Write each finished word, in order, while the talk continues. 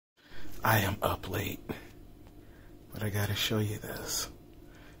I am up late, but I gotta show you this.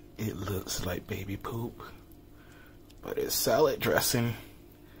 It looks like baby poop, but it's salad dressing.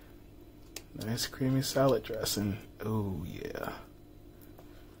 Nice creamy salad dressing. Oh yeah.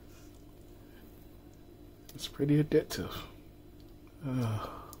 It's pretty addictive.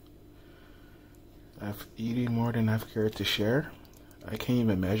 I've eaten more than I've cared to share. I can't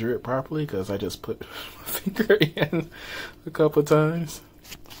even measure it properly because I just put my finger in a couple times.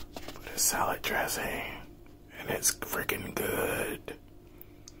 But it's salad dressing, and it's freaking good.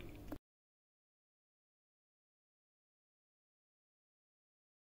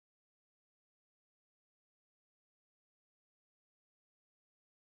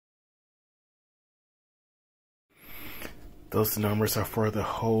 Those numbers are for the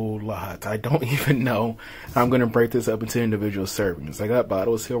whole lot. I don't even know. I'm going to break this up into individual servings. I got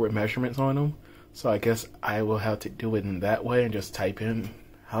bottles here with measurements on them. So I guess I will have to do it in that way and just type in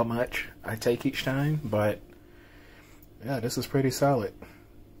how much I take each time. But yeah, this is pretty solid.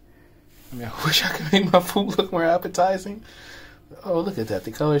 I mean, I wish I could make my food look more appetizing. Oh, look at that.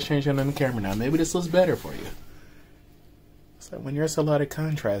 The color's changing on the camera now. Maybe this looks better for you. So when there's a lot of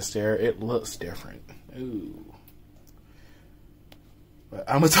contrast there, it looks different. Ooh. But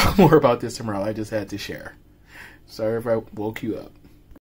I'm going to talk more about this tomorrow. I just had to share. Sorry if I woke you up.